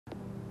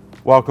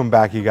Welcome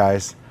back, you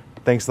guys.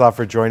 Thanks a lot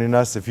for joining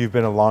us. If you've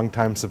been a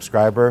long-time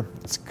subscriber,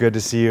 it's good to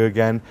see you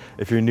again.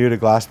 If you're new to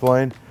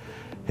glassblowing,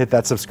 hit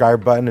that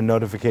subscribe button and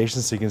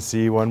notifications so you can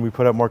see when we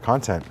put up more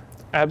content.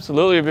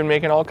 Absolutely. We've been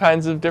making all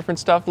kinds of different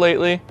stuff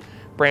lately,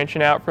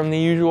 branching out from the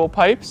usual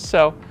pipes.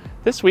 So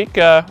this week,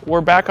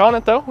 we're back on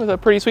it, though, with a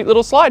pretty sweet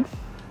little slide.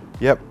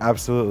 Yep,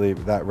 absolutely.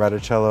 That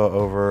Retticello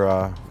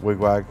over Wig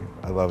Wag.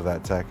 I love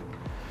that tech.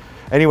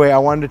 Anyway, I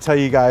wanted to tell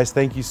you guys,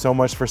 thank you so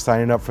much for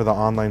signing up for the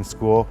online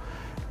school.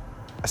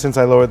 Since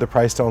I lowered the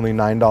price to only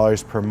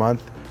 $9 per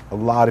month, a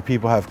lot of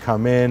people have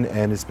come in,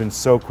 and it's been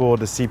so cool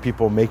to see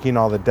people making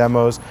all the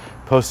demos,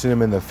 posting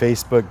them in the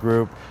Facebook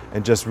group,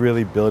 and just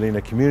really building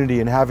a community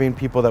and having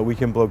people that we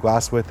can blow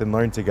glass with and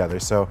learn together.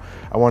 So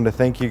I wanted to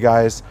thank you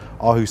guys,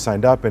 all who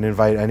signed up, and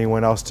invite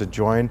anyone else to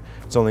join.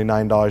 It's only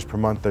 $9 per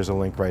month. There's a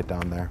link right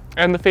down there.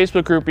 And the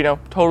Facebook group, you know,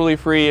 totally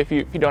free. If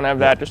you don't have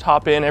that, just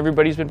hop in.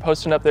 Everybody's been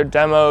posting up their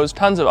demos,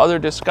 tons of other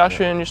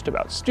discussion just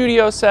about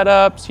studio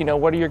setups, you know,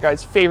 what are your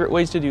guys' favorite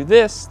ways to do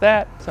this,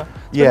 that. So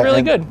it's been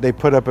really good. They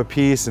put up a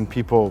piece and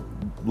people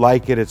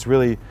like it. It's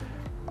really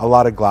a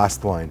lot of glass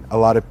blowing, a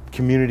lot of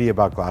community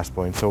about glass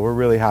blowing. So we're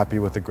really happy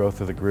with the growth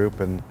of the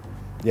group, and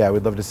yeah,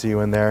 we'd love to see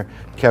you in there.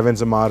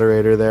 Kevin's a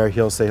moderator there.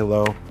 He'll say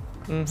hello.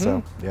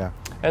 So yeah.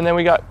 And then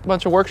we got a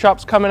bunch of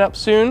workshops coming up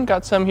soon.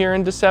 Got some here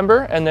in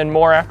December, and then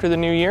more after the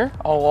new year.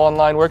 All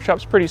online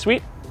workshops, pretty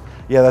sweet.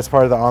 Yeah, that's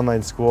part of the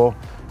online school.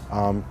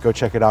 Go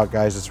check it out,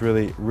 guys. It's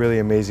really, really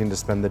amazing to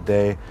spend the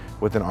day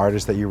with an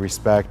artist that you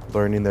respect,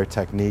 learning their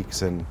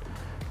techniques and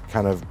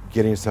kind of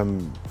getting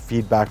some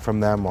feedback from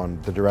them on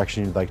the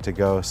direction you'd like to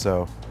go.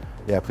 So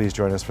yeah, please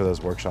join us for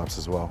those workshops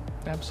as well.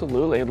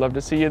 Absolutely, I'd love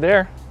to see you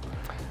there.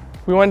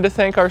 We wanted to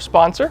thank our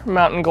sponsor,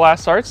 Mountain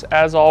Glass Arts,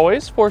 as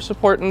always, for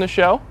supporting the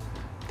show.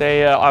 They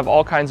have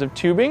all kinds of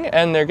tubing,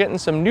 and they're getting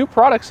some new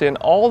products in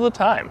all the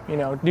time. You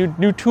know,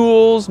 new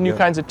tools, new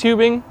kinds of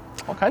tubing,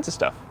 all kinds of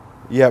stuff.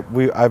 Yep,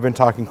 I've been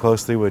talking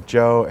closely with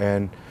Joe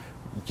and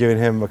giving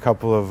him a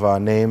couple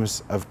of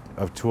names of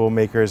tool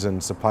makers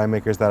and supply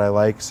makers that I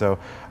like, so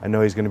I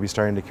know he's going to be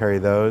starting to carry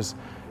those.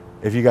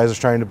 If you guys are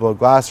trying to blow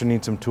glass or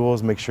need some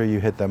tools, make sure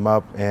you hit them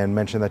up and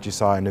mention that you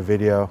saw it in a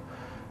video,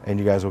 and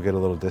you guys will get a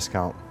little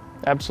discount.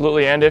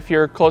 Absolutely, and if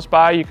you're close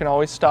by, you can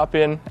always stop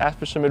in, ask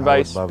for some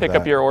advice, pick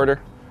up your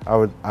order. I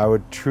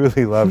would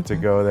truly love to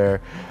go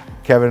there.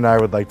 Kevin and I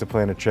would like to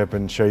plan a trip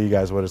and show you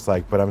guys what it's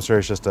like, but I'm sure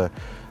it's just a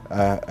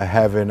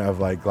heaven of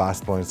like glass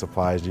blowing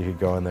supplies. You could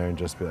go in there and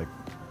just be like,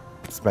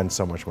 spend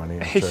so much money.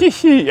 I'm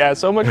sure. Yeah,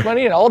 so much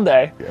money and all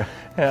day.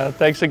 Yeah,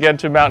 thanks again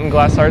to Mountain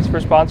Glass Arts for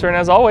sponsoring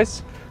as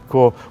always.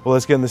 Cool. Well,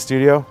 let's get in the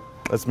studio.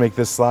 Let's make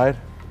this slide,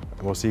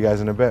 and we'll see you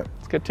guys in a bit.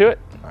 Let's get to it.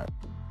 All right.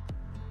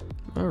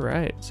 All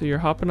right, so you're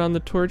hopping on the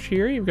torch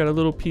here. You've got a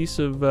little piece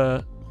of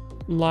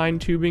line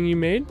tubing you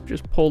made,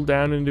 just pulled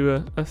down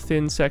into a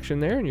thin section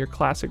there in your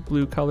classic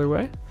blue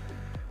colorway.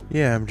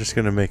 Yeah, I'm just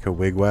gonna make a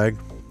wig wag.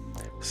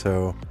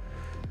 So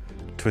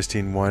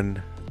twisting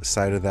one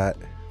side of that,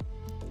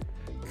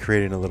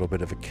 creating a little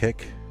bit of a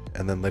kick,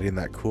 and then letting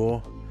that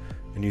cool,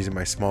 and using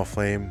my small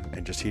flame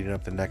and just heating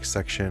up the next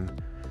section,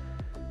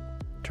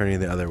 turning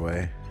the other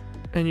way.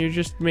 And you're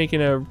just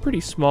making a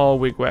pretty small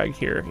wig wag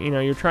here. You know,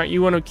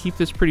 you want to keep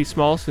this pretty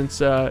small since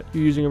you're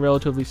using a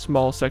relatively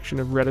small section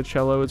of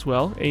Retticello as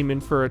well,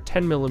 aiming for a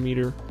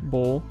 10mm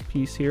bowl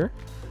piece here.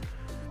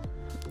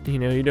 You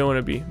know, you don't want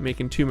to be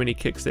making too many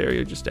kicks there.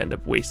 You'll just end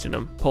up wasting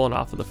them, pulling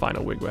off of the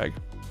final wig wag.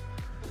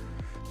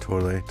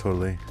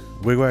 Totally.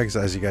 Wig wags,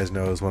 as you guys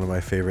know, is one of my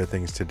favorite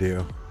things to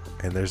do,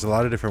 and there's a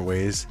lot of different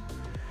ways.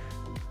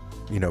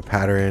 You know,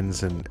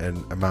 patterns and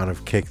amount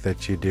of kick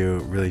that you do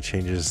really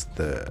changes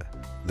the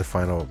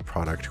final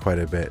product quite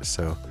a bit.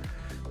 So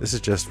this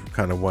is just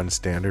kind of one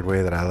standard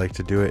way that I like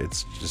to do it.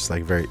 It's just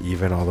like very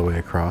even all the way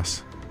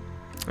across.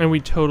 And we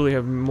totally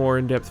have more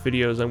in-depth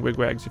videos on wig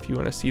wags if you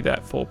want to see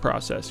that full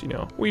process. You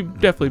know, we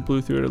definitely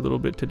blew through it a little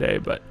bit today,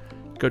 but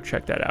go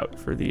check that out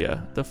for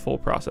the full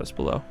process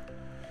below.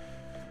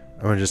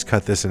 I'm gonna just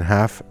cut this in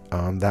half.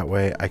 That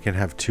way I can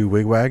have 2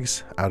 wig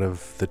wags out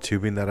of the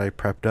tubing that I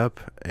prepped up,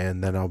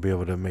 and then I'll be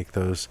able to make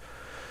those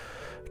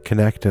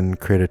connect and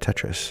create a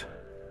Tetris.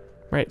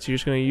 Right, so you're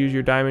just gonna use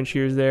your diamond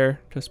shears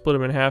there to split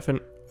them in half, and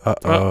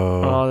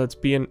that's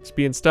being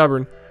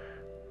stubborn.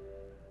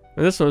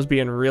 And this one was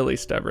being really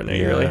stubborn.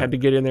 You really had to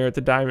get in there with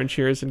the diamond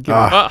shears and get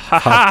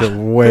popped it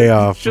way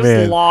off. Just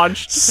man.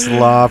 Launched.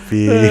 Sloppy.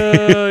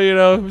 You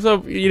know,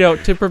 so you know,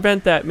 to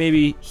prevent that,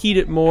 maybe heat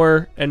it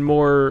more and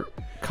more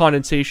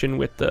condensation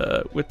with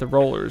the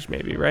rollers,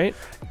 maybe, right?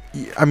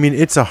 I mean,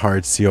 it's a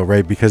hard seal,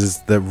 right? Because it's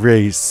the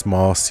really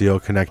small seal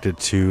connected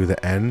to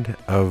the end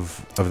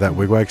of that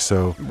wig wag.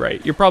 So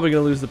right, you're probably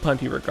gonna lose the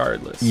punty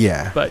regardless.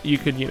 Yeah, but you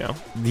could, you know,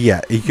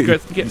 you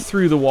could get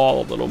through the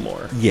wall a little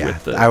more. Yeah,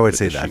 I would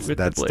say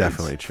that's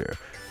definitely true.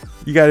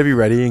 You got to be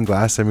ready in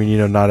glass. I mean, you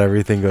know, not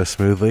everything goes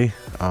smoothly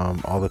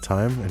all the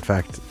time. In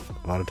fact,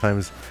 a lot of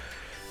times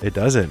it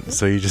doesn't,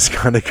 so you just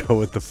kind of go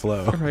with the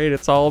flow. Right,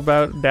 it's all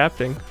about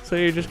adapting. So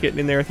you're just getting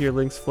in there with your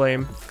Lynx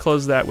flame,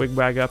 close that wig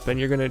wag up, and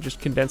you're going to just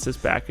condense this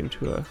back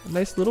into a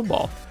nice little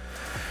ball.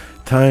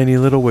 tiny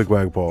little Wig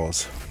Wag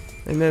balls.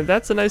 And then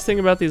that's the nice thing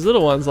about these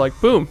little ones. Like,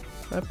 boom,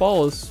 that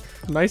ball is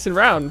nice and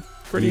round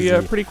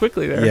pretty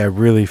quickly there. Yeah,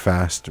 really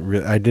fast.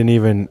 I didn't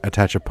even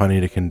attach a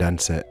punny to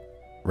condense it,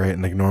 right?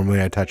 And like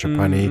normally I attach a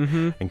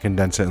punny and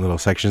condense it in little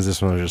sections.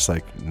 This one was just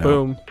like, no.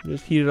 Boom,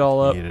 just heat it all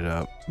up. Heat it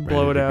up.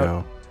 Blow it out.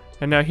 Go.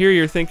 And now here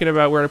you're thinking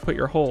about where to put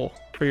your hole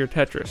for your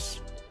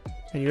Tetris.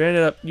 And you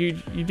ended up, you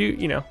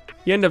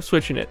end up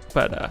switching it.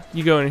 But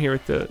you go in here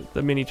with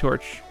the mini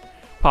torch,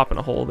 popping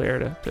a hole there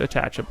to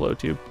attach a blow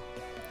tube.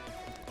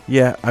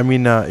 Yeah, I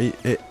mean,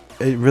 it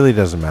really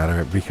doesn't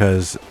matter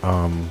because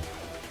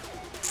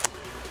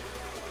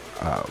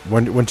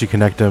once you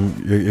connect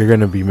them, you're going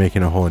to be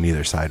making a hole in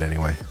either side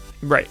anyway.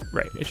 Right.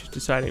 It's just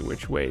deciding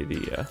which way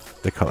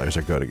the colors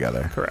go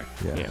together. Correct.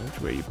 Yeah,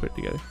 which way you put it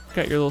together.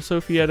 Got your little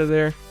Sophie out of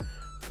there.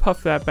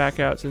 Puff that back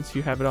out since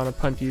you have it on a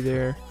punty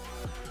there.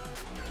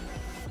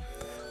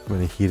 I'm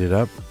going to heat it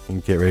up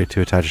and get ready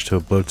to attach it to a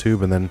blow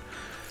tube and then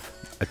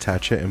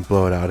attach it and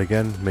blow it out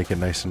again. Make it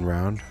nice and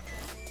round.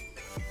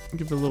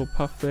 Give it a little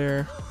puff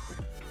there.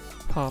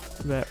 Pop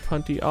that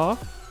punty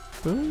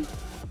off. Boom.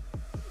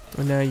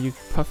 And now you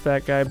puff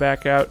that guy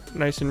back out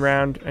nice and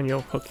round, and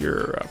you'll hook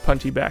your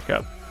punty back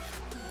up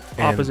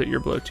opposite your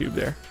blow tube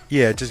there.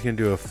 Yeah, just going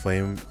to do a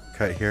flame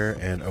cut here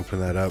and open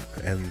that up,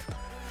 and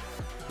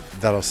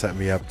that'll set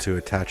me up to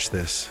attach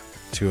this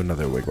to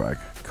another Wig Wag,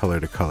 color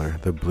to color,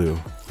 the blue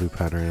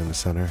pattern in the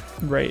center.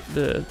 Right,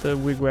 the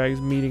Wig Wags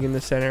meeting in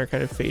the center,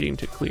 kind of fading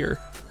to clear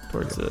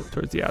towards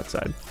the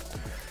outside.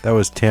 That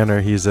was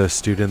Tanner. He's a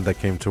student that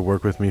came to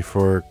work with me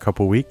for a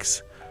couple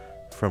weeks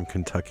from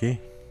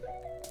Kentucky.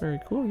 Very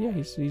cool. Yeah,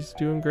 he's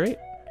doing great.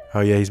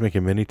 Oh yeah, he's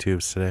making mini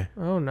tubes today.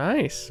 Oh,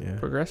 nice. Yeah.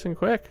 Progressing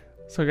quick.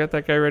 So got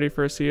that guy ready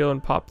for a seal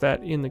and pop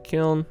that in the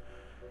kiln.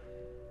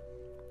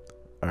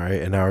 All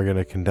right, and now we're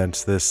gonna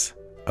condense this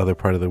other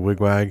part of the Wig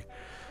Wag,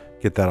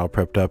 get that all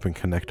prepped up and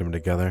connect them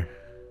together.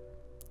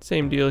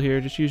 Same deal here,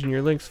 just using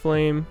your Lynx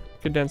flame,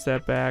 condense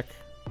that back,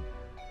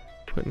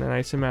 putting a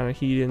nice amount of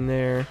heat in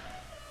there.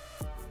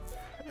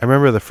 I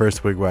remember the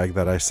first Wig Wag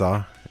that I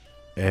saw,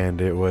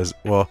 and it was,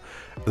 well,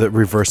 the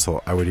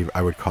reversal, I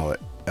would call it.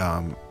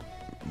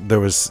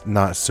 There was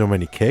not so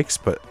many kicks,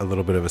 but a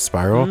little bit of a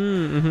spiral.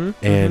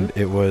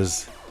 It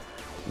was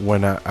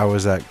when I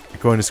was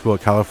going to school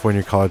at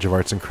California College of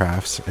Arts and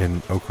Crafts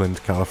in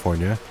Oakland,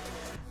 California,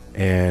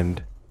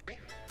 and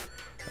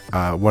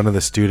one of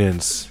the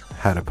students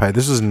had a pipe.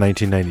 This was in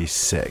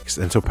 1996,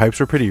 and so pipes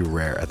were pretty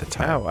rare at the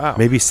time. Oh, wow.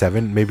 Maybe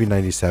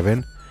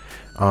 97.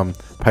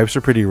 Pipes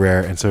are pretty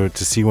rare, and so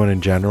to see one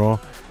in general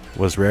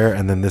was rare.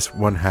 And then this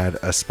one had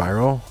a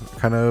spiral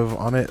kind of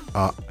on it,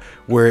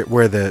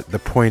 where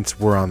the points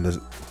were on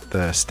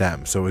the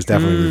stem, so it was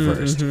definitely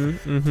reversed.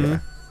 Yeah.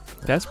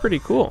 That's pretty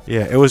cool.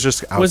 Yeah, it was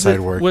just outside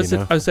work. Was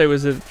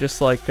it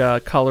just like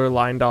color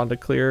lined onto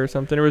clear or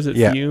something, or was it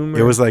fume?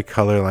 It was like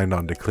color lined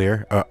onto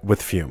clear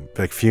with fume,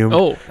 like fume.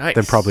 Oh, nice.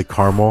 Then probably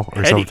caramel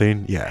or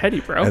something. Yeah, heady,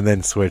 bro. And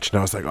then switched, and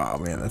I was like, oh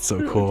man, that's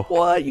so cool.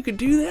 What, you could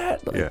do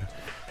that? Like, yeah.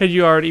 Had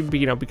you already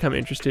become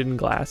interested in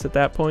glass at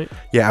that point?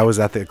 Yeah, I was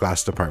at the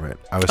glass department.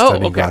 I was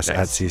studying glass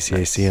at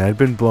CCAC, and I'd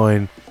been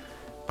blowing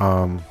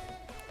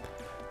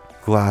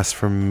glass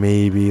for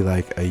maybe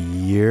like a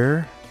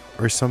year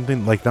or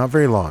something, like not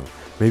very long,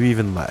 maybe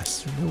even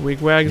less. The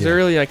Wig Wags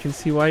early, I can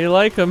see why you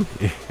like them.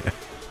 Yeah,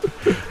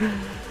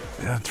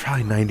 it's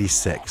probably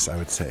 96, I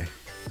would say.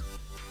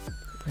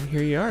 And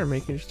here you are,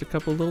 making just a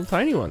couple little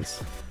tiny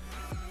ones.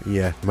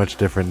 Yeah, much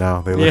different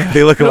now. They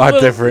look a lot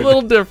different. A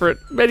little different.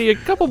 Maybe a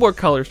couple more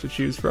colors to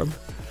choose from.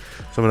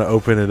 So I'm going to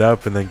open it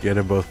up and then get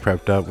them both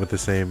prepped up with the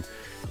same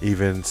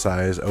even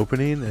size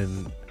opening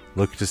and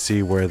look to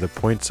see where the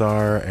points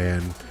are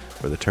and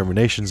where the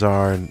terminations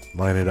are and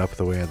line it up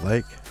the way I'd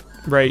like.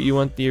 Right, you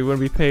want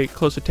to pay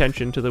close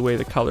attention to the way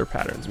the color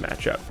patterns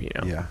match up,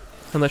 Yeah.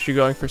 Unless you're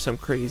going for some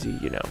crazy,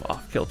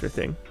 off-kilter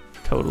thing.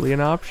 Totally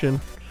an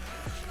option.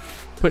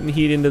 Putting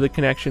heat into the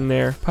connection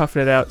there,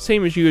 puffing it out,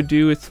 same as you would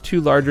do with two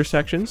larger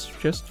sections,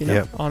 just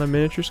on a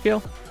miniature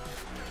scale.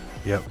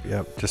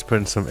 Yep. Just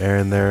putting some air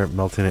in there,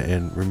 melting it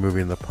in,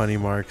 removing the punny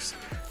marks,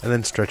 and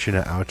then stretching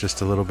it out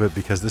just a little bit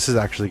because this is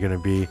actually going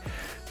to be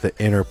the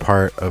inner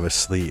part of a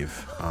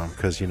sleeve.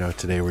 Because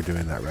today we're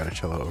doing that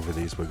Retticello over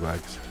these Wig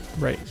Wags.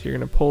 Right. So you're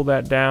going to pull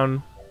that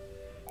down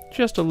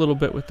just a little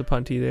bit with the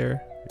punty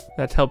there.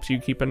 That helps you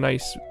keep a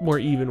nice, more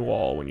even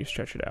wall when you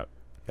stretch it out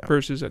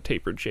versus a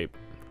tapered shape.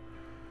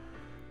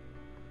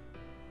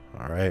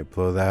 All right,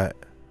 blow that.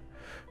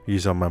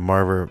 Use on my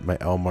marver, my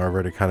L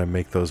marver, to kind of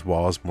make those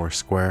walls more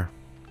square.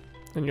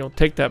 And you'll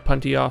take that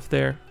punty off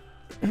there.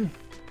 And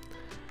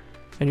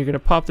you're going to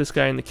pop this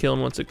guy in the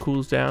kiln once it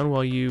cools down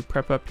while you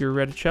prep up your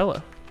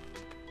Retticello.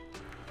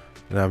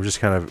 And I'm just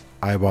kind of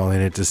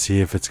eyeballing it to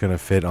see if it's going to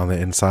fit on the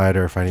inside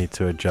or if I need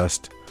to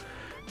adjust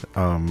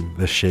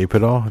the shape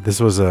at all. This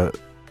was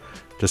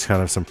just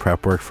kind of some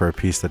prep work for a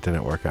piece that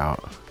didn't work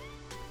out.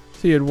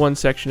 So you had one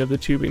section of the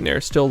tubing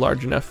there still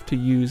large enough to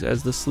use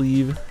as the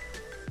sleeve.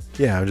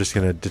 Yeah, I'm just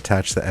going to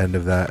detach the end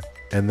of that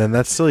And then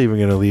that's still even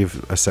going to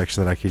leave a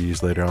section that I could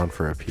use later on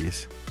for a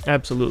piece.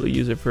 Absolutely.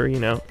 Use it for, you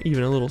know,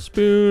 even a little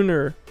spoon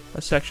or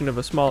a section of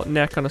a small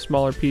neck on a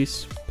smaller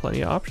piece.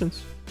 Plenty of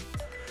options.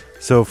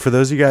 So for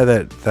those of you guys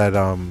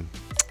that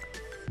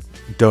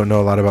don't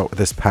know a lot about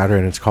this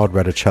pattern, it's called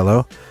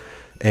Retticello,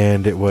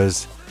 and it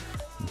was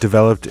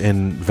developed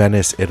in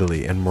Venice,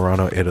 Italy, in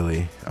Murano,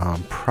 Italy.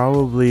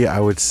 Probably, I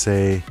would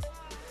say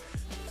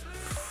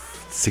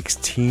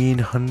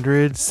 1600s,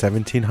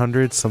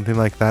 1700s, something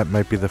like that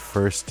might be the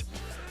first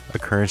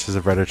occurrences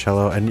of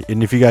Retticello.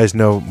 And if you guys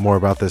know more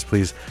about this,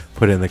 please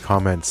put it in the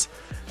comments.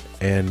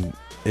 And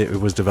it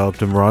was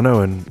developed in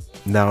Murano, and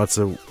now it's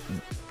a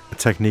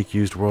technique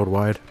used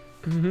worldwide.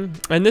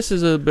 And this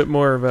is a bit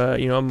more of a,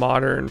 you know, a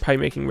modern pipe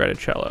making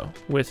Retticello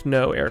with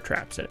no air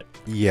traps in it.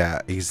 Yeah,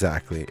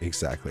 exactly.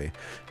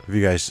 If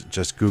you guys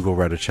just Google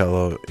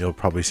Retticello, you'll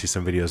probably see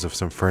some videos of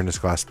some furnace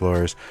glass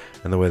blowers,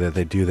 and the way that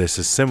they do this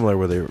is similar,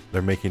 where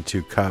they're making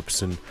two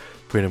cups and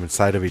putting them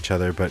inside of each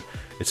other, but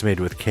it's made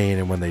with cane,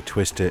 and when they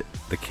twist it,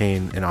 the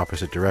cane in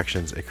opposite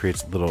directions, it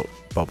creates little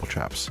bubble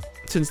traps.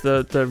 Since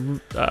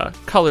the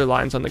color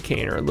lines on the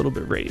cane are a little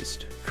bit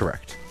raised.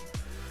 Correct.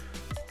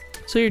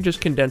 So you're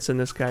just condensing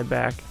this guy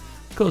back,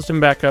 closed him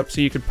back up so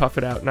you could puff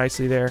it out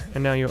nicely there,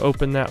 and now you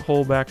open that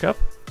hole back up.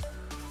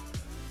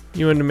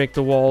 You want to make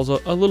the walls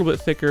a little bit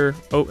thicker,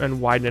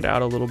 and widen it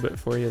out a little bit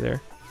for you there.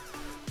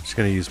 Just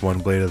gonna use one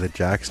blade of the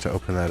jacks to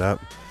open that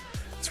up.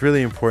 It's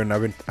really important.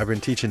 I've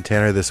been teaching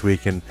Tanner this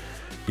week, and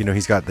you know,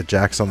 he's got the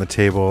jacks on the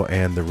table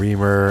and the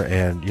reamer,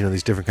 and you know,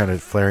 these different kind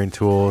of flaring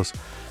tools.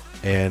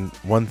 And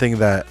one thing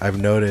that I've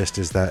noticed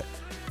is that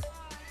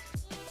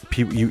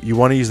you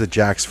want to use the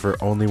jacks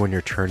for only when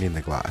you're turning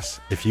the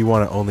glass. If you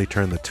want to only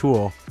turn the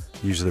tool,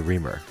 use the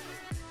reamer.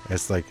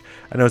 It's like,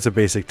 I know it's a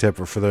basic tip,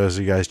 but for those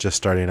of you guys just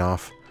starting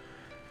off,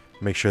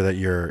 make sure that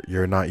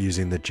you're not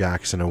using the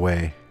jacks in a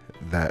way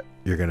that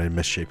you're going to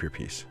misshape your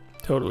piece.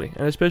 Totally.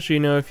 And especially,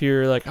 you know, if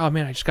you're like, oh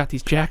man, I just got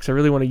these jacks, I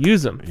really want to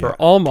use them for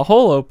all my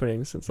hole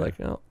openings. It's like,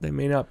 oh, they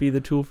may not be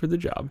the tool for the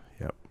job.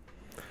 Yep.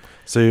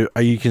 So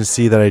you can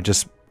see that I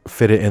just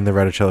fit it in the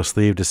Retticello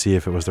sleeve to see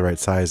if it was the right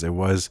size. It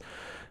was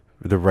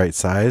the right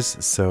size.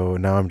 So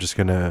now I'm just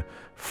going to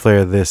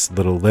flare this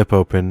little lip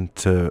open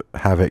to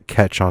have it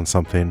catch on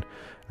something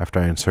after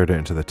I insert it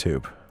into the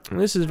tube. And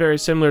this is very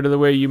similar to the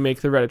way you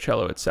make the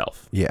Retticello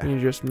itself. Yeah.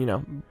 You just, you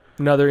know,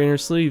 another inner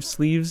sleeve,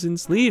 sleeves and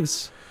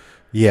sleeves.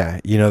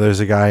 Yeah. You know, there's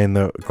a guy in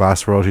the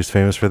glass world who's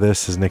famous for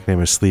this. His nickname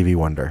is Sleevey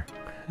Wonder.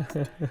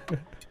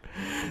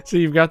 So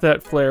you've got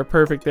that flare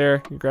perfect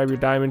there. You grab your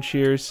diamond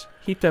shears,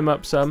 heat them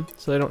up some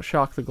so they don't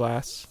shock the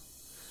glass,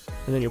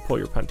 and then you'll pull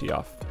your punty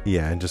off.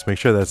 Yeah, and just make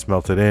sure that's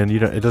melted in.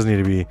 It doesn't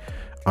need to be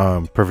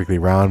perfectly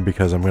round,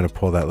 because I'm going to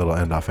pull that little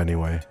end off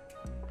anyway.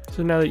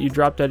 So now that you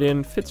drop that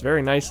in, fits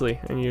very nicely,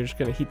 and you're just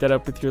going to heat that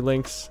up with your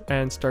links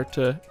and start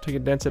to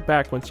condense it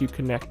back once you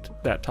connect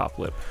that top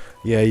lip.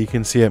 Yeah, you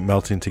can see it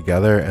melting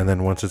together, and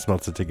then once it's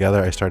melted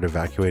together, I start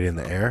evacuating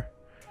the air.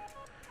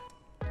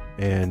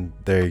 And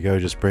there you go,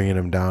 just bringing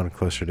them down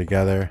closer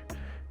together,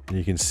 and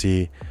you can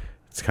see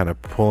it's kind of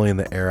pulling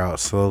the air out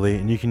slowly.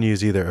 And you can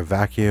use either a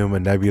vacuum, a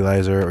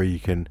nebulizer, or you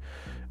can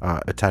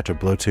attach a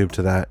blow tube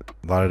to that.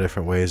 A lot of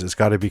different ways. It's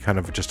got to be kind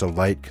of just a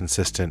light,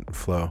 consistent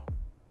flow.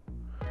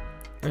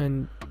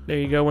 And there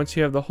you go. Once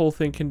you have the whole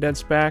thing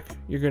condensed back,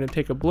 you're going to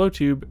take a blow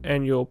tube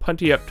and you'll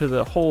punty up to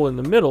the hole in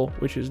the middle,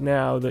 which is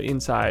now the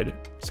inside,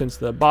 since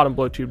the bottom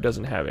blow tube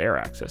doesn't have air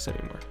access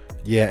anymore.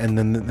 Yeah, and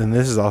then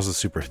this is also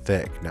super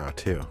thick now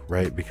too,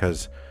 right?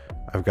 Because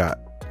I've got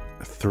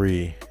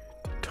 3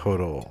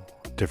 total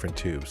different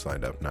tubes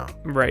lined up now.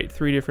 Right,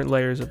 3 different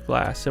layers of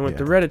glass. And with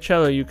the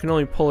Retticello, you can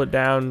only pull it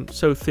down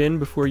so thin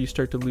before you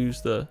start to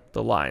lose the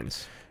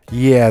lines.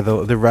 Yeah,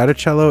 the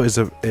Retticello is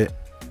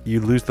you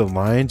lose the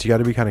lines. You got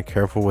to be kind of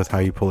careful with how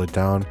you pull it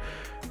down.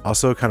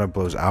 Also, it kind of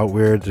blows out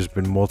weird. There's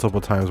been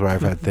multiple times where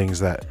I've had things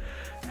that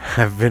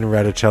have been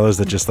Retticellos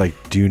that just like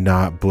do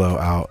not blow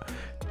out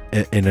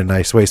in a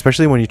nice way,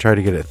 especially when you try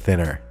to get it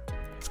thinner.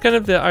 It's kind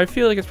of I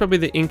feel like it's probably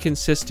the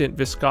inconsistent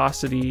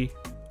viscosity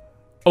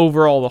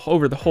over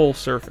the whole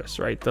surface,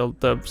 right?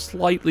 The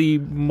slightly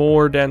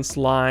more dense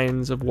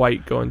lines of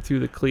white going through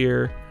the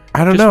clear.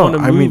 I don't know.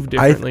 I mean,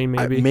 differently,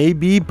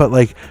 maybe, but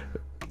like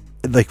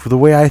the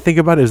way I think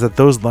about it is that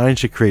those lines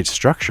should create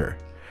structure,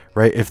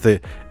 right? If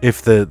the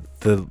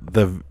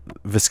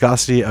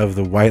viscosity of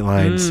the white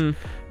lines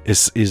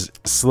is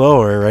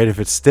slower, right? If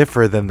it's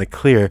stiffer than the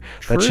clear,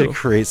 that should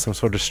create some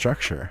sort of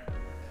structure.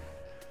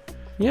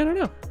 Yeah, I don't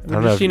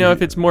know.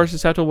 If it's more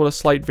susceptible to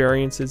slight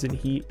variances in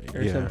heat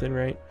or something,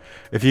 right?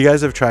 If you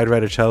guys have tried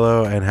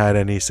Retticello and had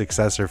any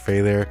success or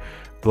failure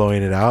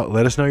blowing it out,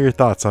 let us know your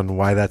thoughts on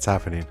why that's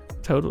happening.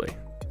 Totally.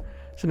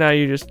 So now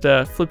you just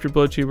flip your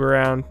blow tube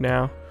around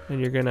now, and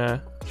you're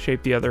gonna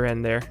shape the other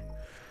end there.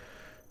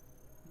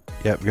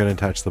 Yep, gonna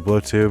attach the blow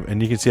tube,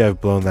 and you can see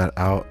I've blown that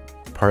out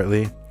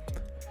partly,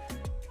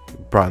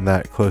 brought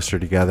that closer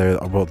together.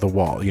 Well, the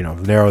wall,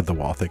 narrowed the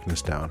wall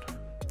thickness down.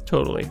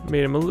 Totally.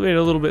 Made it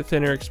a little bit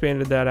thinner,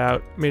 expanded that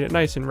out, made it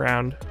nice and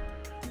round.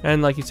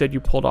 And like you said,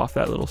 you pulled off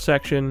that little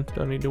section.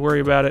 Don't need to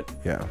worry about it.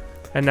 Yeah.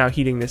 And now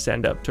heating this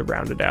end up to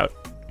round it out.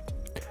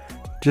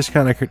 Just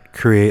kind of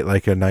create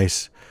like a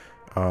nice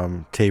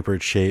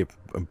tapered shape,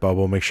 a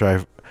bubble. Make sure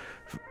I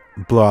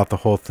blow out the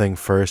whole thing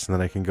first, and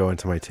then I can go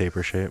into my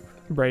taper shape.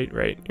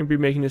 Right. You'll be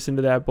making this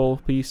into that bowl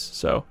piece.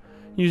 So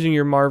using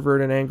your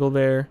marvert and angle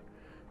there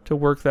to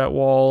work that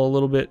wall a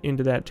little bit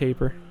into that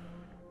taper.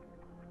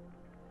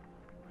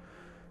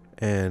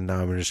 And now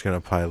I'm just going to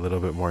apply a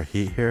little bit more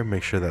heat here.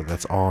 Make sure that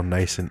that's all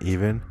nice and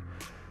even.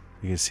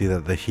 You can see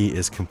that the heat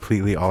is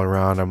completely all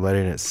around. I'm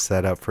letting it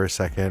set up for a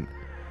second,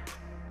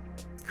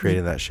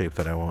 creating that shape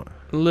that I want.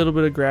 A little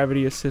bit of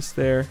gravity assist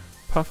there.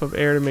 Puff of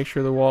air to make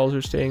sure the walls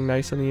are staying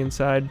nice on the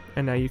inside.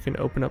 And now you can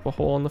open up a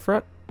hole on the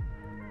front.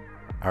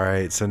 All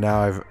right, so now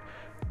I've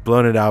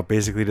blown it out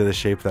basically to the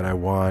shape that I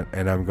want,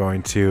 and I'm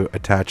going to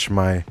attach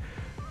my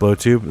blow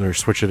tube or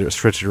switch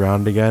it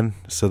around again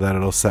so that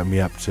it'll set me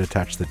up to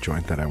attach the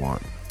joint that I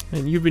want.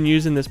 And you've been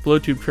using this blow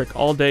tube trick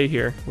all day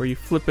here, where you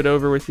flip it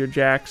over with your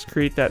jacks,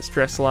 create that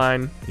stress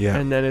line,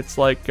 and then it's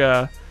like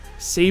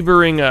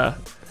savoring a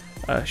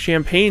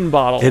champagne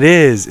bottle. It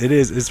is.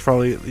 It's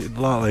probably a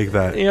lot like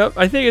that. Yep,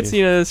 I think it's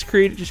it's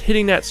just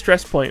hitting that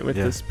stress point with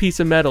this piece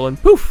of metal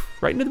and poof,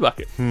 right into the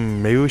bucket.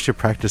 Maybe we should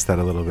practice that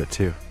a little bit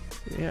too.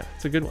 Yeah,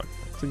 it's a good one.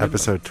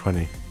 Episode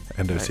 20,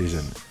 end of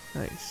season.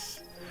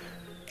 Nice.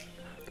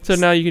 So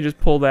now you can just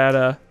pull that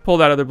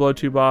other blow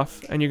tube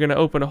off, and you're going to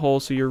open a hole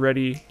so you're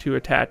ready to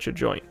attach a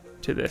joint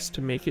to this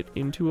to make it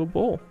into a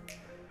bowl.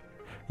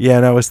 Yeah,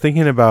 and I was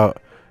thinking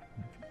about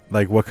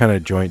like what kind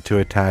of joint to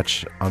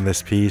attach on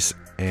this piece,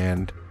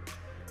 and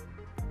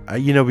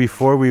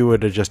before we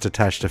would have just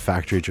attached a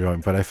factory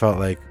joint, but I felt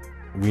like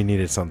we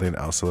needed something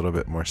else a little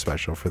bit more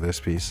special for this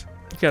piece.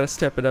 You got to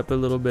step it up a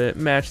little bit,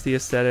 match the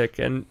aesthetic,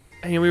 and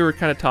we were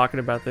kind of talking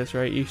about this,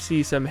 right? You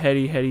see some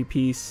heady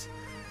piece,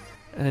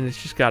 and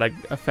it's just got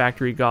a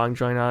factory gong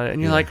joint on it,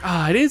 and you're like,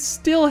 it is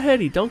still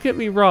heady, don't get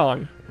me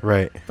wrong.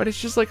 Right. But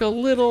it's just like it's a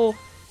little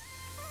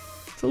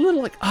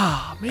like,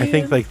 man. I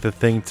think like the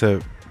thing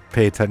to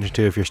pay attention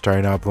to if you're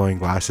starting out blowing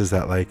glass is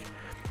that like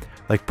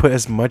put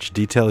as much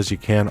detail as you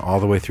can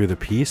all the way through the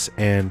piece,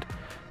 and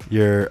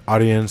your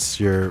audience,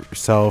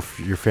 yourself,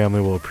 your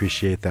family will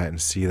appreciate that and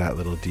see that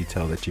little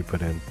detail that you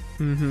put in.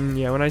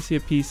 Yeah, when I see a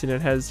piece and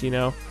it has,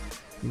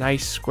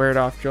 nice squared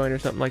off joint or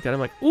something like that, I'm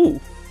like, ooh,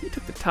 you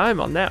took the time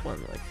on that one.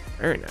 Like,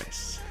 very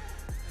nice.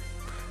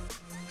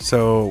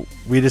 So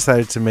we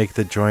decided to make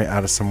the joint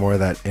out of some more of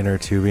that inner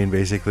tubing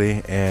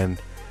basically, and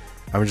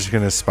I'm just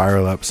going to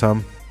spiral up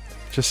some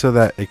just so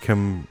that it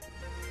can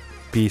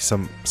be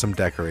some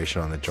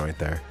decoration on the joint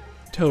there.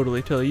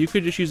 Totally. You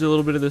could just use a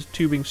little bit of this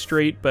tubing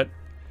straight, but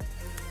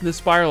the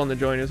spiral on the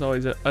joint is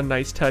always a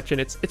nice touch,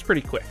 and it's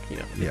pretty quick.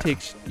 It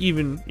takes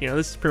even,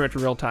 this is pretty much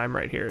real time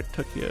right here. It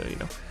took you,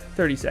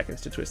 30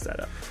 seconds to twist that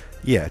up.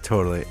 Yeah,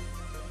 totally.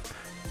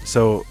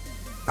 So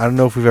I don't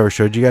know if we've ever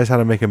showed you guys how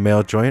to make a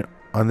male joint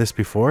on this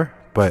before,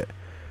 but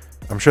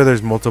I'm sure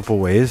there's multiple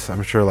ways.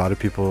 I'm sure a lot of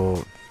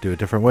people do it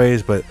different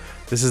ways, but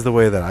this is the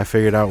way that I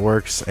figured out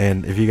works.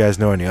 And if you guys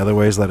know any other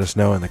ways, let us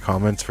know in the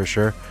comments for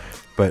sure.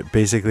 But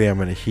basically I'm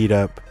going to heat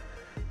up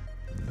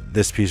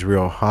this piece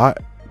real hot,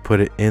 put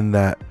it in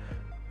that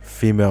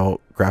female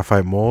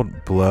graphite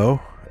mold, blow,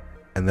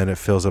 and then it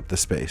fills up the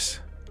space.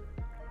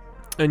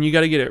 And you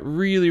got to get it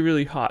really,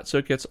 really hot so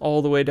it gets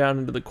all the way down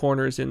into the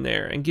corners in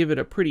there, and give it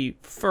a pretty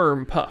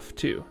firm puff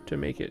too to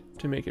make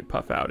it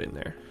puff out in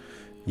there.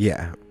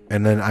 Yeah,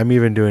 and then I'm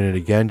even doing it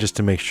again just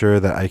to make sure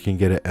that I can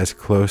get it as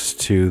close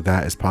to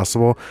that as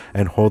possible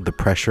and hold the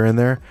pressure in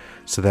there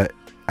so that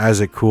as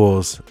it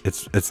cools,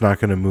 it's not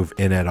going to move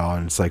in at all,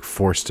 and it's like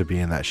forced to be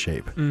in that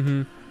shape.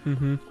 And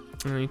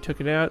you took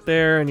it out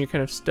there, and you're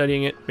kind of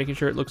studying it, making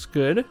sure it looks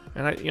good.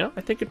 And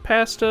I think it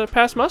passed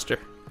muster.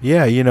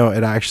 Yeah,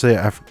 it actually,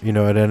 it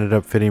ended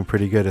up fitting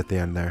pretty good at the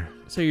end there.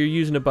 So you're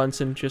using a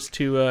Bunsen just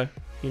to,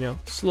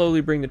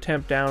 slowly bring the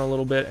temp down a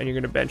little bit, and you're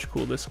going to bench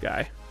cool this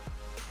guy.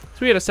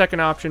 So we had a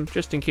second option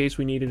just in case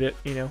we needed it.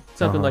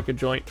 Something like a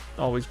joint,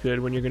 always good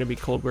when you're going to be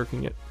cold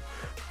working it.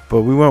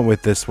 But we went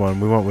with this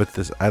one.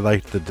 I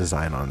liked the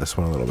design on this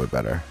one a little bit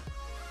better.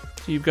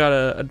 So you've got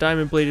a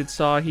diamond bladed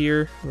saw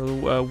here,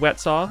 a wet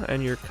saw,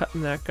 and you're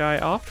cutting that guy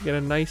off to get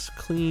a nice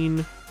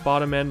clean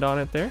bottom end on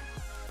it there.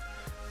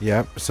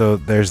 Yep, so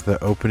there's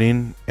the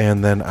opening,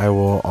 and then I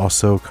will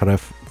also cut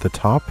off the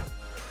top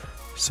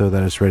so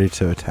that it's ready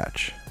to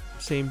attach.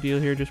 Same deal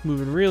here, just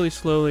moving really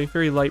slowly,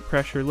 very light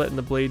pressure, letting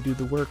the blade do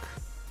the work.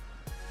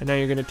 And now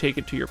you're going to take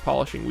it to your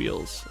polishing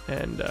wheels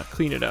and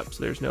clean it up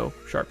so there's no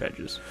sharp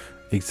edges.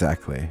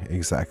 Exactly.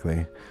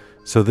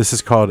 So this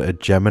is called a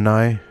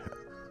Gemini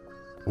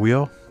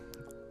wheel,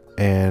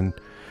 and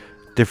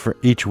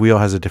each wheel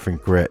has a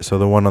different grit. So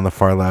the one on the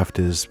far left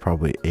is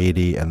probably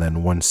 80, and then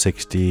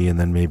 160, and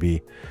then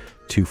maybe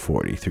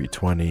 240,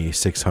 320,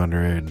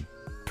 600,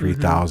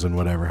 3000,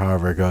 whatever,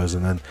 however it goes.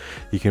 And then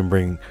you can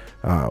bring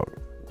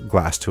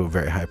glass to a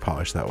very high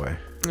polish that way.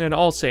 And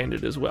all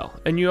sanded as well.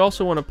 And you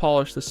also want to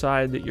polish the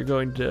side that you're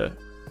going to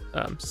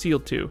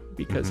sealed to,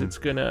 because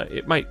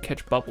it might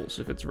catch bubbles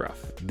if it's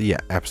rough. Yeah,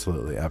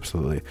 absolutely,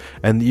 absolutely.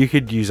 And you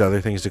could use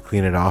other things to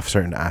clean it off,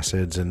 certain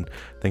acids and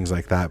things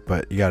like that,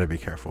 but you got to be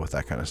careful with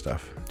that kind of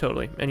stuff.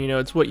 Totally. And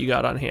it's what you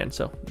got on hand,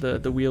 so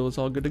the wheel is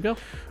all good to go.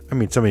 I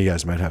mean, some of you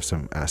guys might have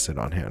some acid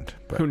on hand,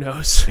 but who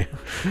knows?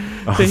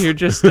 So you're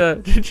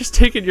just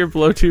taking your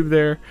blow tube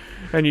there,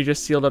 and you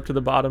just sealed up to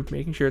the bottom,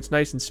 making sure it's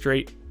nice and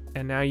straight,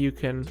 and now you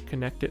can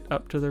connect it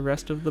up to the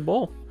rest of the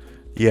bowl.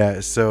 Yeah,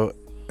 so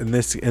in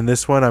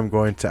this one, I'm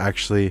going to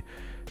actually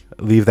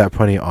leave that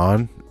punny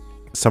on.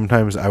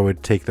 Sometimes I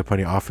would take the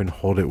punny off and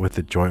hold it with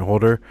the joint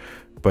holder,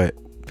 but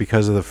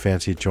because of the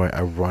fancy joint,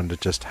 I wanted to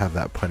just have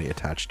that punny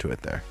attached to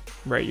it there.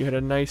 Right, you had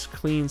a nice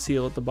clean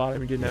seal at the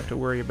bottom you didn't have to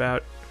worry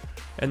about,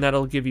 and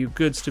that'll give you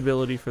good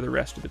stability for the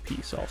rest of the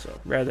piece also,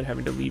 rather than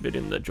having to leave it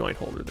in the joint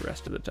holder the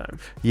rest of the time.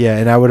 Yeah,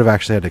 and I would have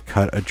actually had to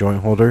cut a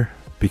joint holder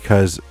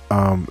because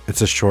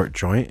it's a short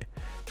joint.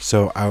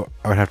 So I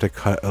would have to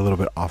cut a little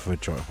bit off of a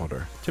joint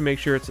holder to make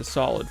sure it's a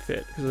solid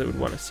fit, because it would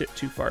want to sit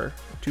too far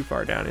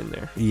down in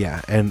there.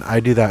 Yeah, and I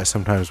do that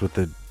sometimes with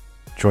the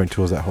joint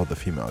tools that hold the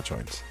female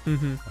joints.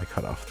 I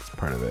cut off this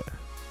part of it.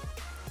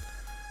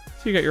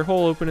 So you got your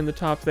hole open in the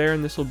top there,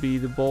 and this will be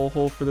the bowl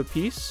hole for the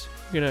piece.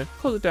 You're gonna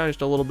close it down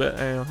just a little bit.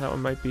 I know that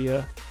one might be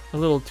a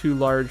little too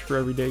large for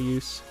everyday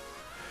use.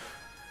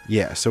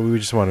 Yeah, so we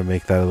just want to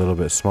make that a little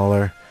bit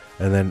smaller,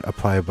 and then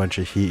apply a bunch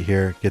of heat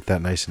here, get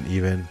that nice and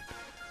even.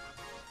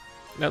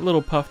 That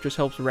little puff just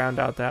helps round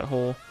out that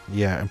hole.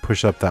 Yeah, and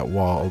push up that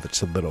wall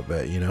just a little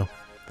bit,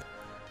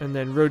 And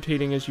then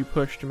rotating as you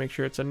push to make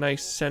sure it's a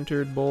nice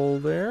centered bowl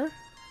there.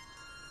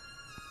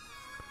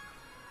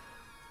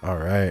 All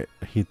right,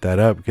 heat that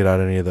up, get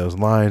out any of those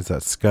lines,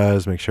 that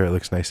scuzz, make sure it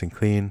looks nice and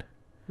clean.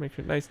 Make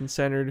it nice and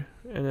centered.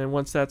 And then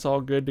once that's all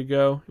good to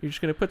go, you're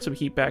just going to put some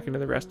heat back into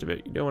the rest of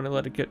it. You don't want to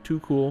let it get too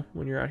cool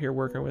when you're out here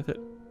working with it.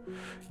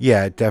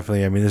 Yeah,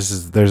 definitely. I mean,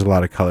 there's a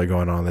lot of color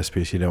going on this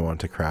piece. You don't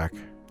want it to crack.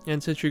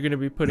 And since you're going to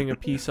be putting a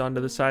piece onto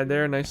the side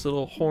there, a nice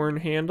little horn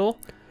handle,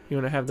 you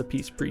want to have the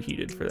piece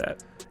preheated for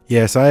that.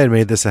 Yeah, so I had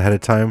made this ahead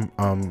of time.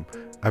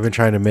 I've been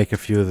trying to make a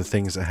few of the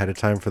things ahead of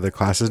time for the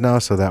classes now,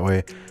 so that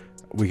way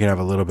we can have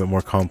a little bit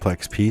more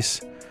complex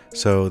piece.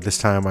 So this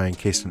time I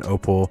encased an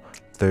opal.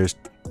 There's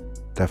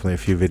definitely a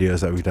few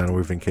videos that we've done where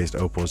we've encased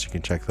opals. You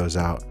can check those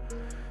out.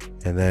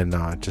 And then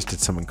just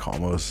did some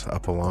encalmos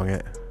up along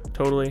it.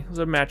 Totally. Those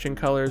are matching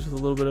colors with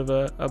a little bit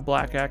of a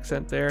black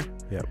accent there.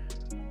 Yep.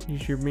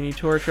 Use your mini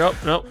torch. Oh,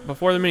 no,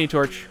 before the mini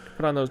torch,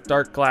 put on those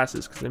dark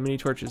glasses because the mini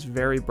torch is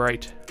very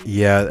bright.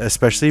 Yeah,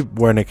 especially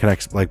when it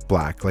connects like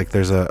black. Like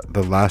there's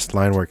the last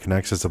line where it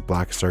connects is a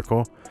black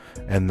circle,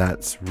 and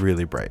that's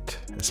really bright,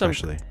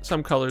 especially.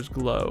 Some colors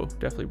glow,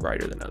 definitely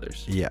brighter than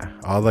others. Yeah,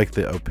 all like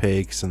the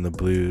opaques and the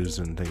blues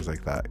and things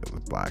like that. The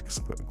blacks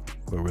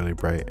glow really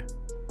bright.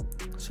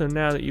 So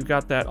now that you've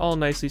got that all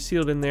nicely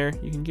sealed in there,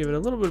 you can give it a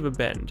little bit of a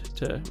bend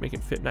to make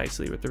it fit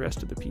nicely with the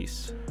rest of the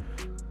piece.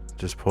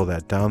 Just pull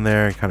that down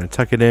there and kind of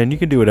tuck it in. You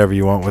can do whatever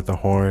you want with the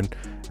horn,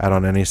 add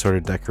on any sort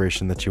of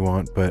decoration that you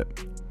want, but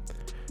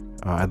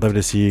I'd love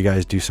to see you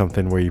guys do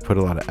something where you put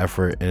a lot of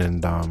effort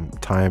and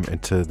time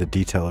into the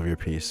detail of your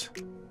piece.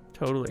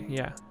 Totally,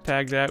 yeah.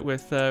 Tag that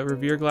with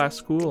Revere Glass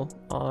School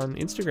on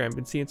Instagram.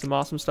 Been seeing some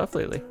awesome stuff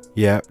lately.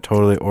 Yeah,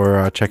 totally.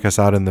 Or check us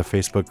out in the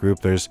Facebook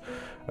group. There's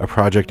a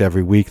project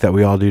every week that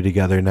we all do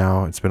together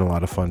now. It's been a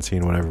lot of fun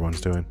seeing what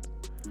everyone's doing.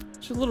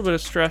 Just a little bit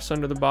of stress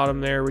under the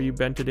bottom there where you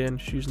bent it in,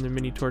 just using the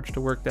mini torch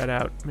to work that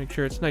out. Make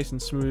sure it's nice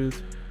and smooth.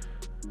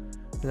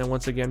 And then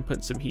once again,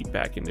 put some heat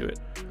back into it.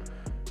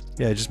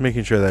 Yeah, just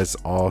making sure that it's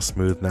all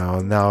smooth now.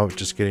 And now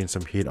just getting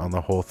some heat on the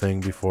whole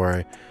thing before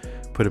I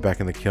put it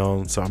back in the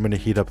kiln. So I'm going to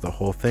heat up the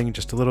whole thing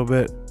just a little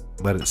bit,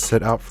 let it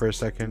sit out for a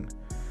second,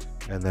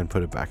 and then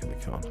put it back in the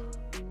kiln.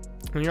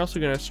 And you're also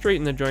going to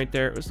straighten the joint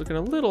there. It was looking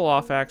a little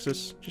off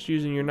axis, just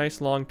using your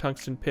nice long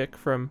tungsten pick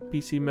from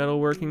BC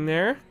Metalworking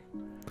there.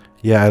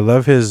 Yeah, I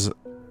love his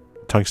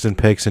tungsten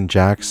picks and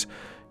jacks.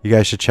 You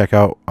guys should check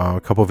out a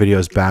couple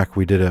videos back.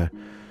 We did a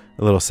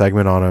little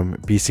segment on him.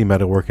 BC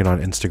Metalworking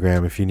on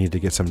Instagram if you need to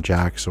get some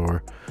jacks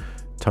or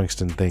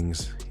tungsten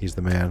things. He's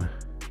the man.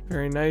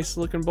 Very nice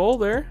looking bowl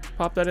there.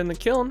 Pop that in the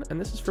kiln, and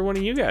this is for one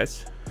of you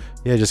guys.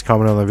 Yeah, just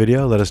comment on the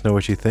video. Let us know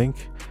what you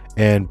think.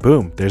 And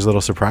boom, there's a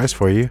little surprise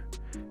for you.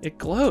 It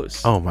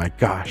glows. Oh my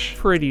gosh.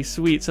 Pretty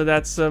sweet. So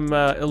that's some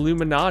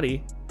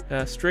Illuminati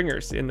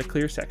stringers in the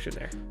clear section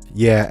there.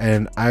 Yeah,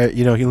 and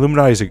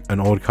Illuminati is an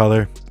old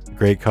color,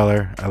 great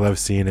color. I love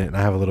seeing it, and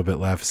I have a little bit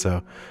left,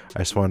 so I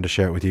just wanted to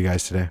share it with you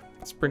guys today.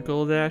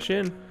 Sprinkle a dash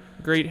in.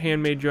 Great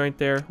handmade joint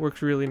there.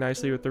 Works really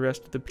nicely with the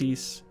rest of the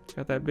piece.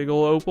 Got that big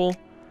old opal,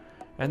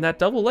 and that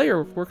double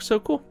layer works so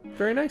cool.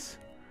 Very nice.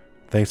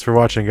 Thanks for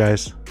watching,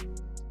 guys.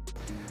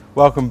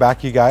 Welcome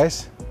back, you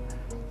guys.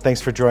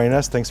 Thanks for joining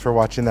us. Thanks for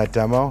watching that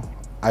demo.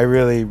 I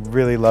really,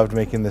 really loved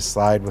making this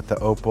slide with the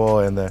opal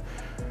and the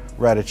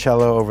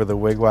Retticello over the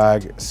Wig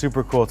Wag.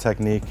 Super cool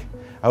technique.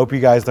 I hope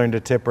you guys learned a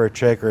tip or a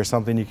trick or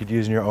something you could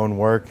use in your own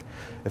work.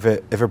 If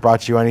it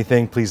brought you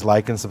anything, please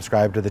like and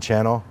subscribe to the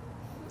channel.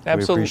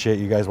 Absolutely. We appreciate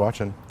you guys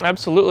watching.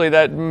 Absolutely.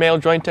 That male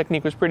joint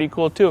technique was pretty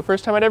cool too.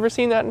 First time I'd ever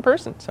seen that in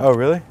person. So. Oh,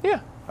 really?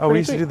 Yeah. Oh, we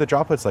used to do the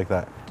droplets like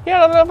that. Yeah,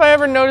 I don't know if I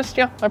ever noticed.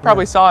 Yeah, I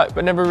probably saw it,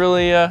 but never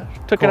really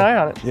took an eye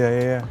on it.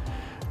 Yeah.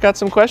 Got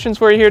some questions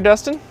for you here,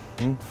 Dustin.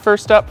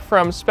 First up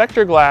from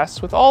Spectre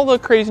Glass. With all the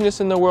craziness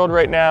in the world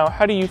right now,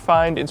 how do you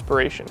find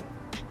inspiration?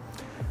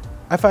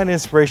 I find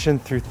inspiration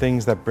through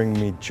things that bring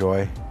me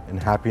joy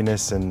and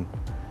happiness and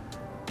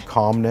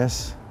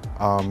calmness.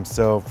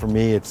 So for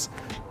me, it's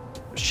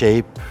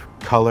shape,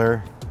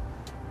 color,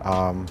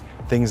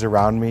 things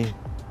around me,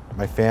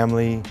 my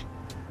family,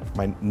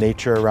 my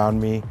nature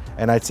around me.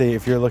 And I'd say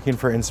if you're looking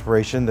for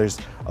inspiration, there's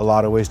a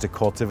lot of ways to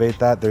cultivate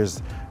that.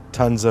 There's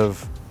tons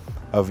of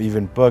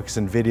even books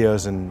and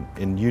videos and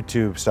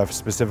YouTube stuff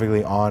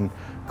specifically on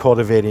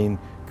cultivating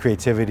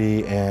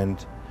creativity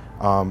and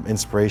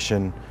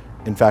inspiration.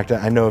 In fact,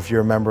 I know if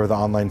you're a member of the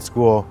online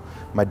school,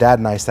 my dad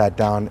and I sat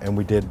down and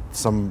we did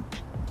some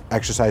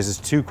exercises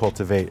to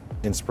cultivate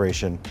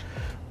inspiration.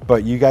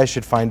 But you guys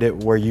should find it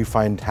where you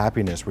find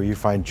happiness, where you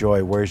find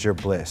joy. Where's your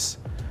bliss?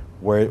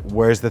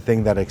 Where's the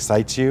thing that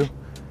excites you?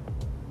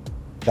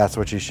 That's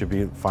what you should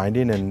be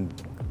finding and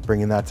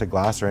bringing that to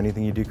glass or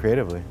anything you do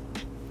creatively.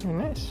 Very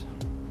nice.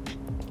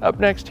 Up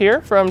next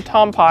here from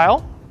Tom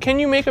Pyle. Can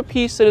you make a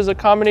piece that is a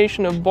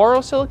combination of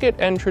borosilicate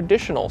and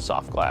traditional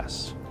soft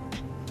glass?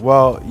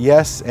 Well,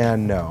 yes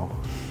and no.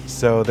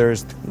 So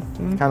there's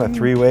kind of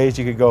three ways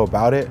you could go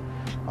about it.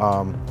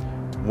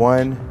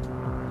 One,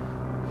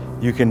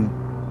 you can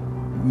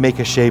make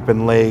a shape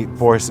and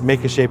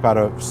make a shape out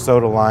of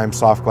soda lime,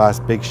 soft glass,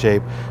 big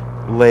shape,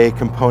 lay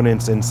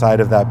components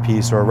inside of that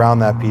piece or around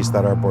that piece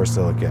that are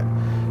borosilicate.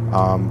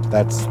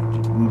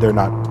 They're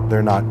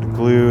not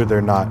glued,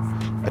 they're not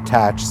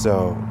attached,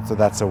 so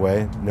that's a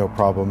way, no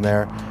problem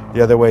there.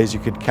 The other way is you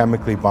could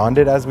chemically bond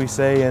it, as we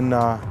say in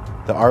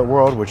the art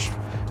world, which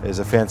is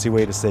a fancy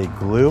way to say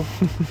glue.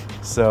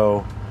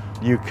 So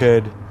you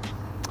could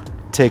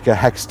take a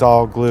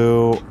Hextol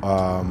glue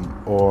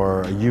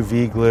or a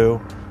UV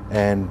glue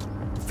and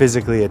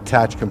physically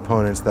attach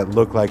components that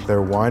look like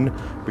they're one,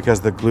 because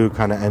the glue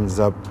kind of ends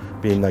up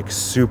being like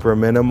super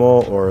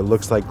minimal or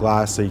looks like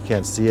glass so you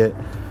can't see it.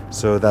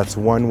 So that's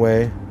one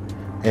way.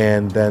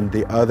 And then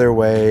the other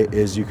way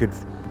is you could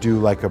do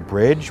like a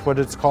bridge, what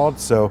it's called.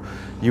 So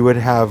you would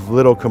have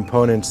little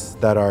components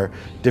that are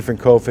different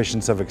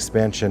coefficients of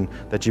expansion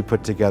that you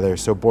put together.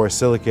 So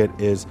borosilicate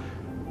is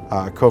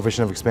a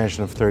coefficient of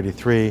expansion of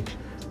 33,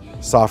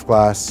 soft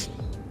glass,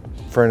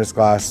 furnace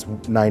glass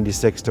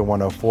 96 to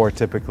 104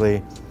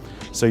 typically.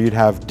 So you'd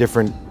have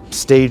different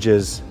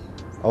stages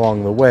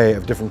along the way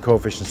of different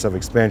coefficients of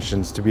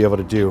expansions to be able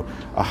to do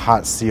a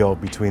hot seal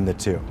between the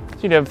two.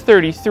 So you'd have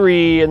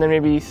 33 and then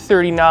maybe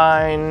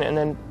 39 and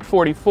then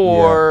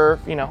 44,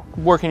 you know,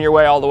 working your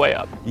way all the way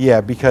up.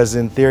 Yeah, because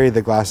in theory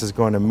the glass is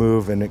going to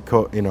move and it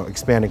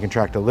expand and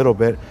contract a little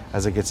bit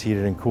as it gets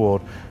heated and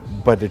cooled,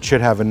 but it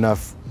should have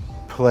enough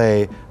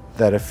play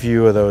that a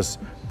few of those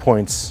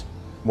points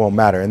won't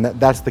matter. And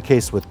that's the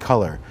case with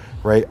color,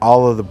 right?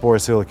 All of the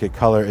borosilicate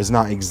color is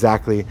not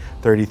exactly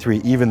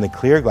 33. Even the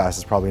clear glass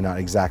is probably not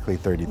exactly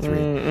 33.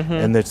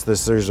 And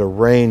there's a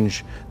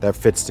range that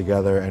fits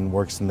together and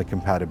works in the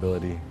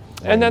compatibility.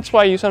 And that's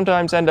why you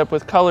sometimes end up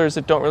with colors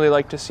that don't really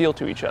like to seal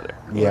to each other.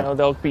 You know,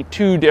 they'll be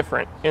too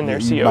different in their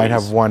COEs. You might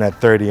have one at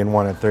 30 and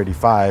one at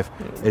 35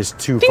 is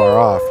too far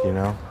off, you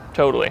know?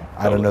 Totally.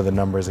 I don't know the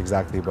numbers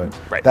exactly, but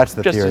that's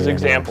the theory. Just as an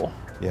example.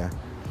 Yeah.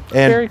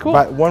 And very cool.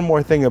 But one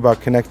more thing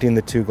about connecting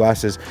the two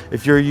glasses,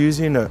 if you're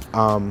using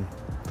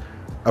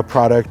a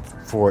product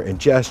for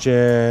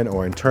ingestion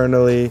or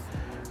internally,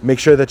 make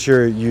sure that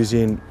you're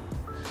using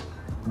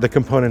the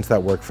components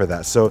that work for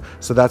that. So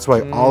that's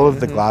why all of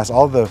the glass,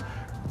 all the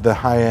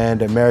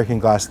high-end American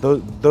glass,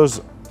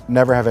 those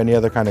never have any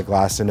other kind of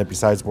glass in it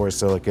besides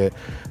borosilicate.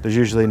 There's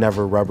usually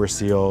never rubber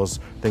seals,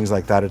 things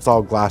like that. It's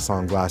all glass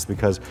on glass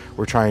because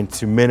we're trying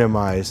to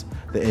minimize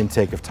the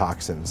intake of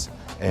toxins.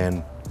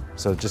 And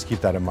so just keep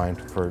that in mind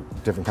for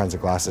different kinds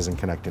of glasses and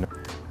connecting it.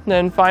 And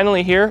then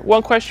finally here,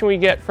 one question we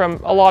get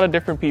from a lot of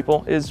different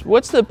people is,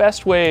 what's the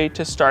best way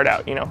to start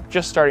out,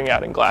 just starting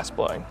out in glass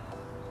blowing?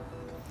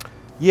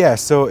 Yeah,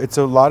 so it's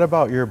a lot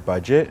about your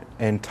budget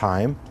and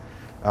time.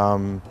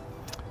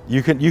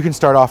 You can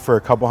start off for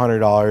a couple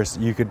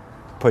 $100. You could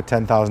put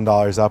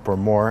 $10,000 up or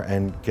more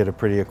and get a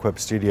pretty equipped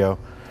studio.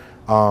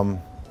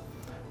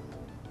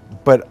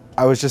 But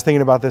I was just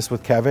thinking about this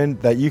with Kevin,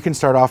 that you can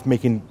start off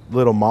making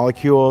little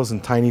molecules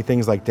and tiny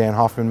things like Dan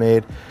Hoffman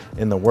made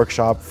in the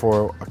workshop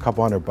for a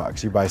couple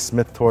 $100. You buy a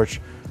Smith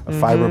torch, a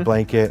fiber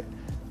blanket,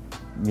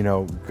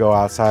 go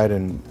outside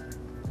and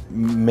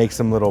make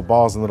some little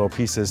balls and little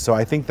pieces. So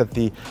I think that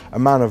the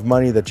amount of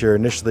money that you're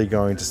initially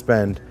going to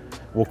spend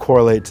will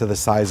correlate to the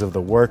size of the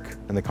work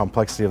and the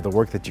complexity of the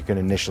work that you can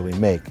initially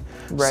make.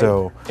 Right.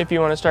 So if you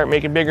want to start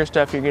making bigger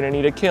stuff, you're going to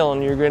need a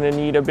kiln, you're going to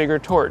need a bigger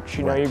torch,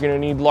 you're going to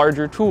need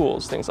larger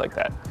tools, things like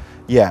that.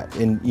 Yeah,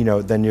 and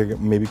then you're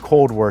maybe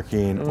cold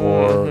working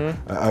or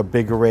a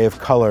big array of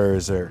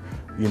colors, or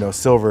you know,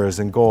 silvers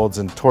and golds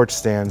and torch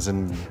stands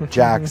and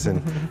jacks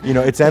and, you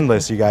know, it's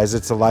endless, you guys.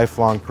 It's a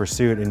lifelong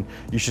pursuit, and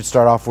you should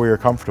start off where you're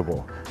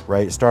comfortable,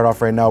 right? Start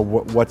off right now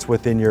what's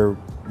within your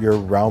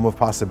realm of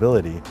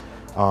possibility.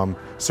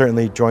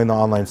 Certainly join the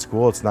online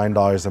school. It's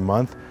 $9 a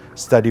month.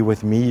 Study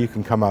with me. You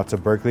can come out to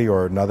Berkeley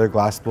or another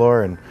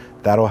glassblower, and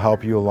that'll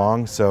help you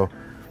along. So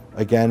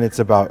again, it's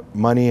about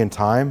money and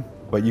time,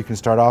 but you can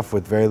start off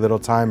with very little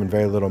time and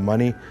very little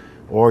money,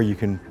 or you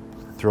can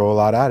throw a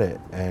lot at it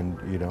and,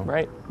 you know.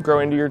 Right. Grow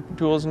into your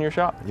tools in your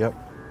shop. Yep.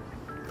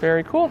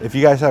 Very cool. If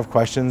you guys have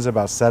questions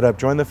about setup,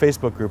 join the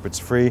Facebook group. It's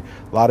free.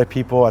 A lot of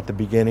people at the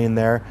beginning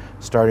there,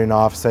 starting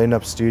off, setting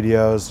up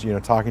studios, you know,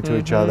 talking to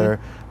each other,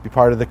 be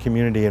part of the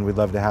community, and we'd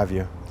love to have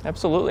you.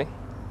 Absolutely.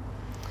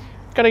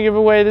 Got to give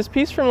away this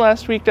piece from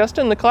last week,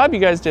 Dustin, the collab you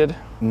guys did.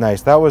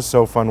 Nice. That was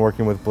so fun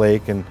working with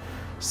Blake and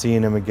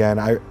seeing him again.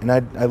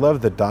 I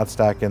love the dot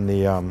stack and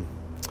the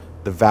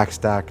vac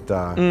stacked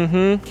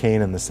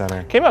cane in the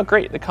center. Came out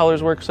great. The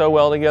colors work so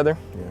well together.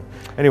 Yeah.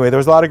 Anyway, there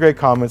was a lot of great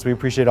comments. We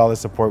appreciate all the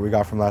support we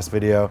got from last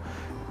video.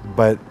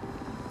 But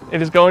it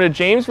is going to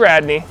James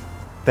Radney.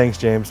 Thanks,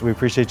 James. We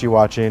appreciate you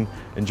watching.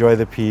 Enjoy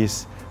the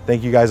piece.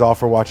 Thank you guys all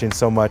for watching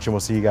so much, and we'll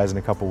see you guys in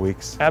a couple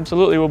weeks.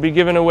 Absolutely. We'll be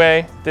giving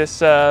away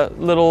this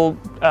little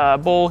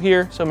bowl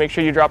here, so make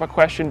sure you drop a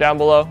question down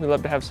below. We'd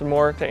love to have some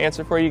more to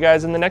answer for you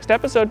guys in the next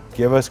episode.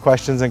 Give us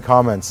questions and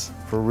comments,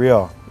 for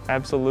real.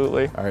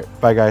 Absolutely. All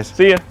right. Bye, guys.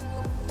 See ya.